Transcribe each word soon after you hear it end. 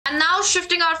now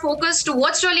shifting our focus to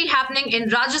what's really happening in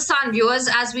Rajasthan, viewers,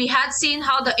 as we had seen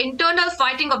how the internal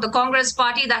fighting of the Congress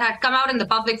party that had come out in the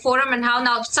public forum, and how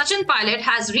now Sachin Pilot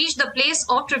has reached the place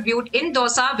of tribute in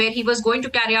Dausa, where he was going to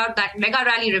carry out that mega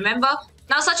rally, remember.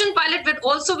 Now, Sachin Pilot will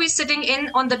also be sitting in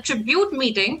on the tribute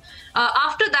meeting.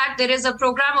 After that, there is a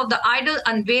program of the idol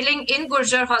unveiling in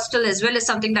Gurjar Hostel as well, as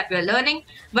something that we're learning.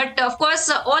 But of course,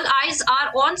 all eyes are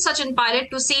on Sachin Pilot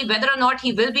to see whether or not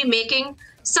he will be making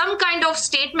some kind of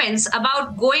statements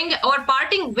about going or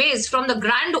parting ways from the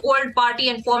grand old party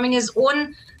and forming his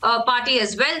own party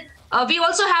as well. We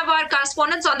also have our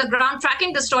correspondents on the ground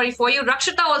tracking the story for you.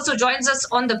 Rakshita also joins us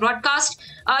on the broadcast.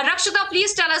 Rakshita,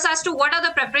 please tell us as to what are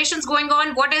the preparations going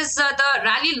on? What is the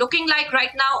rally looking like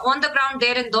right now on the ground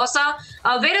there in Dausa?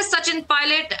 Where is Sachin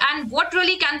Pilot, and what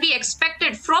really can be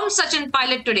expected from Sachin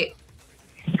Pilot today?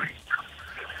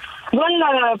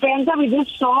 Well, Priyanka, we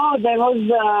just saw there was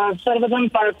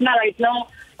Sarvadam Partner right now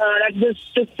that this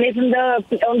took place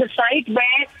on the site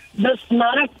where the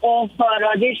Smarak of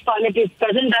Rajesh Pilot is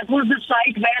present. That was the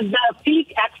site where the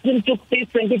peak accident took place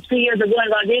 23 years ago,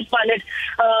 and Rajesh Pilot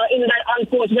in that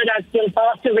unfortunate accident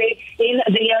passed away in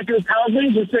the year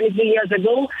 2000, just 23 years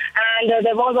ago. And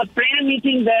there was a prayer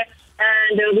meeting there.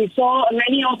 And we saw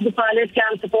many of the pilot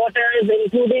camp supporters,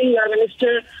 including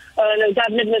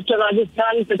Cabinet Minister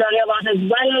Rajasthan, Arya as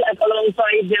well,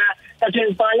 alongside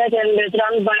Sachin Pilot, and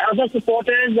surrounded by other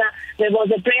supporters. There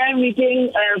was a prayer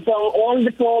meeting from all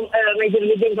the four major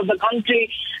religions of the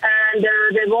country, and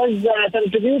there was some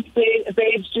tribute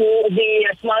paid to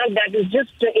the Smarak that is just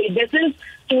a distance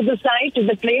to the site, to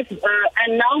the place.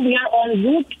 And now we are en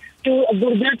route to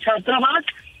Gurjar Chhatravat.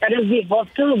 That is the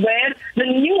hostel where the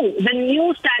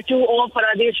new statue of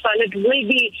Rajesh Pilot will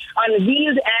be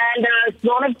unveiled, and a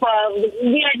lot of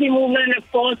VIP movement, and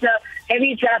of course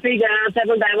heavy traffic,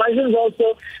 several diversions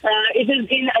also. It is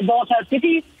in Dausa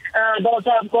city.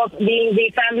 Dausa, of course, being the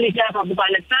family camp of the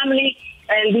Pilot family,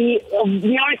 and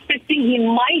we are expecting he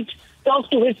might talk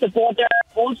to his supporters,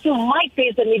 also might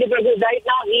face the media, because right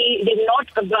now he did not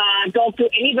talk to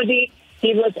anybody.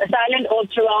 He was silent all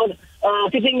throughout,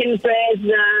 sitting in prayers,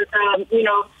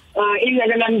 in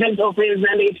remembrance of his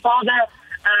late father.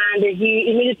 And he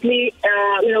immediately,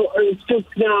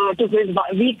 took his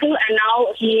vehicle, and now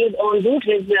he is en route.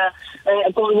 His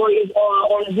convoy is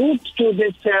en route to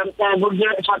this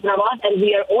Gurjar Chhatravat, and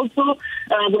we are also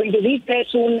going to reach there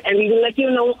soon, and we will let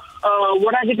you know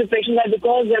what are the preparations are,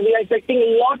 because we are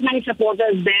expecting many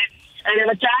supporters there, and there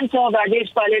have a chance of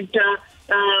Rajesh Pilot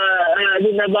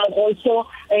also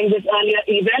in this earlier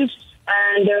event.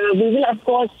 And we will, of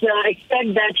course,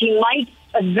 expect that he might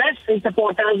address his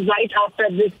supporters right after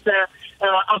this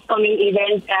upcoming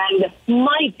event, and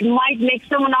might make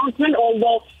some announcement,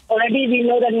 although already we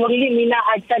know that Murali Meena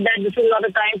had said that this is not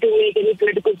a time to make any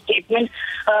political statement.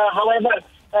 However,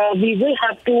 we will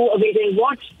have to wait and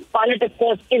watch. Pilot, of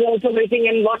course, is also waiting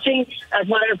and watching as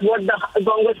far as what the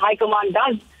Congress High Command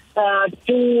does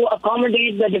to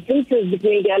accommodate the differences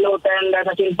between Gaurav and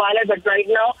Sachin Pilot. But right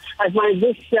now, as far as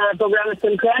this program is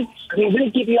concerned, we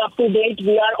will keep you up to date.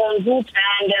 We are en route,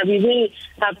 and we will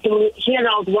have to hear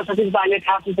out what Sachin Pilot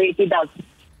has to say if he does.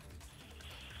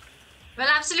 Well,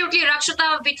 absolutely,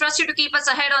 Rakshita. We trust you to keep us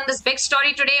ahead on this big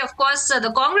story today. Of course,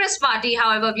 the Congress party,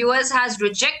 however, viewers, has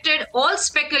rejected all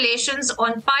speculations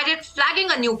on Pilot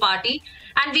flagging a new party.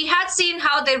 And we had seen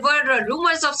how there were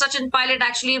rumors of Sachin Pilot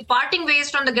actually parting ways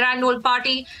from the Grand Old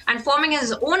Party and forming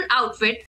his own outfit.